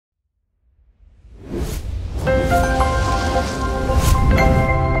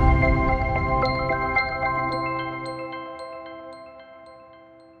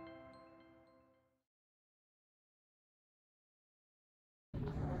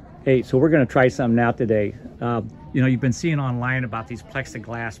Hey, so we're going to try something out today. You know, you've been seeing online about these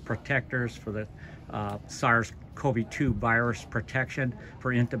plexiglass protectors for the SARS-CoV-2 virus protection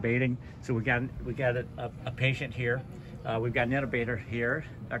for intubating. So we got a patient here. We've got an intubator here.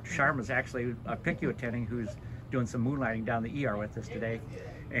 Dr. Sharma is actually a PICU attending who's doing some moonlighting down the ER with us today.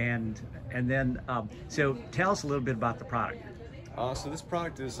 And then, so tell us a little bit about the product. So this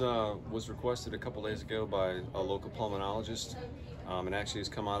product was requested a couple days ago by a local pulmonologist, and actually has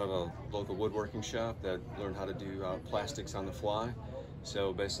come out of a local woodworking shop that learned how to do plastics on the fly.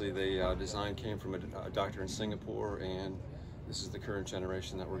 So basically the design came from a doctor in Singapore, and this is the current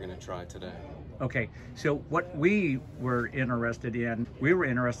generation that we're going to try today. Okay, so what we were interested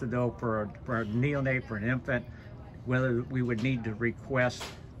though for a neonate, for an infant, whether we would need to request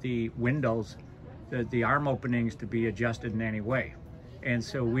the windows, the arm openings to be adjusted in any way. And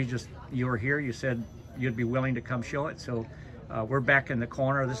so you were here, you said you'd be willing to come show it. So we're back in the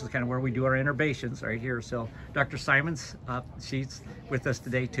corner. This is kind of where we do our intubations right here. So Dr. Simons, she's with us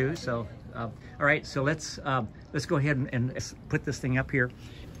today too. So, all right, so let's go ahead and put this thing up here.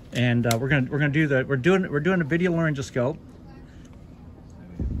 And we're doing a video laryngoscope.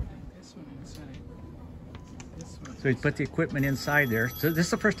 So we put the equipment inside there. So this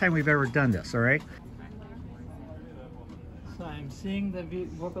is the first time we've ever done this, all right? So I'm seeing the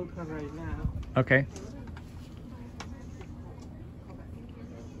vocal cord right now. Okay.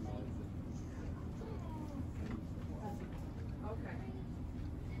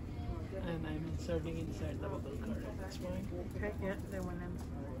 And I'm inserting inside the vocal cord at this point. Okay, yeah, there one in.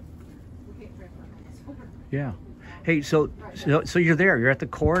 Yeah. Hey, so you're there. You're at the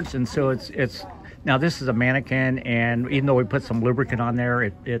cords, and so it's now this is a mannequin, and even though we put some lubricant on there,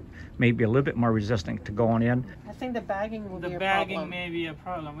 it may be a little bit more resistant to going in. I think the bagging will be a problem. The bagging may be a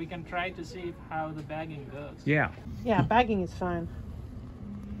problem. We can try to see how the bagging goes. Yeah. Yeah, bagging is fine.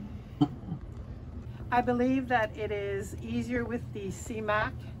 I believe that it is easier with the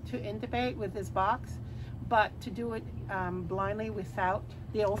CMAC to intubate with this box, but to do it blindly without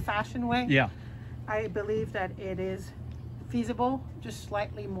the old-fashioned way, Yeah. I believe that it is feasible, just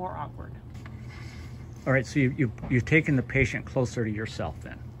slightly more awkward. All right, so you've taken the patient closer to yourself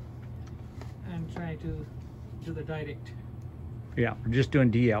then. I'm trying to do the direct. Yeah, we're just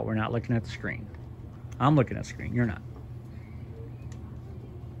doing D out. We're not looking at the screen. I'm looking at the screen. You're not.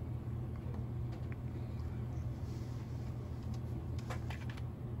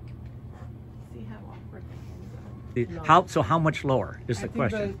 See how awkward that is? So how much lower is the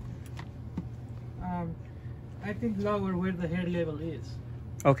question? I think lower where the hair level is.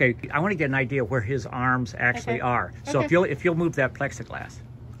 Okay, I want to get an idea where his arms actually are. So Okay. if you'll move that plexiglass.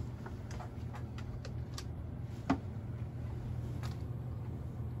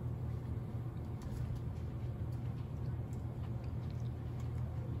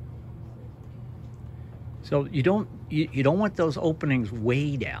 So you don't want those openings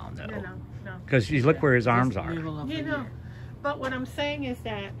way down though. No. Because you look where his arms Just are. level up You the know, hair. but what I'm saying is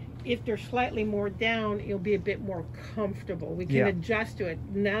that if they're slightly more down, it'll be a bit more comfortable. We can Yeah. adjust to it.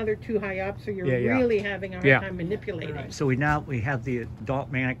 Now they're too high up, so you're Yeah. really having a hard Yeah. time manipulating. Right. So we have the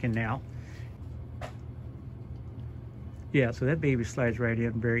adult mannequin now. Yeah, so that baby slides right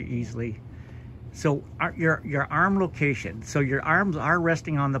in very easily. So your arm location. So your arms are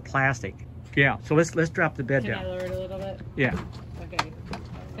resting on the plastic. Yeah. So let's drop the bed Can I down. lower it a little bit? Yeah. Okay.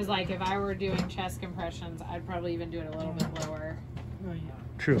 Because like if I were doing chest compressions, I'd probably even do it a little bit lower. Oh, yeah.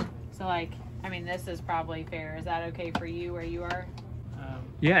 True. So like, I mean, this is probably fair. Is that okay for you where you are?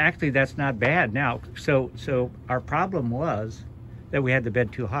 Yeah, actually that's not bad now. So our problem was that we had the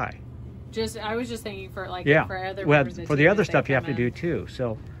bed too high. I was just thinking for like Yeah. for other Well, members of for the the team, other if they stuff you have to come do in. too.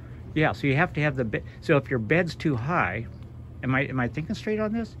 So yeah, so you have to have the bed. So if your bed's too high, am I thinking straight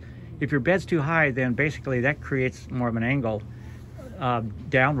on this? If your bed's too high, then basically that creates more of an angle,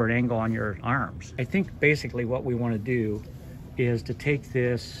 downward angle on your arms. I think basically what we want to do is to take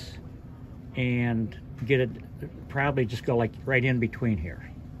this and get it, probably just go like right in between here.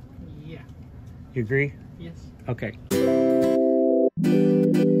 Yeah. You agree? Yes. Okay.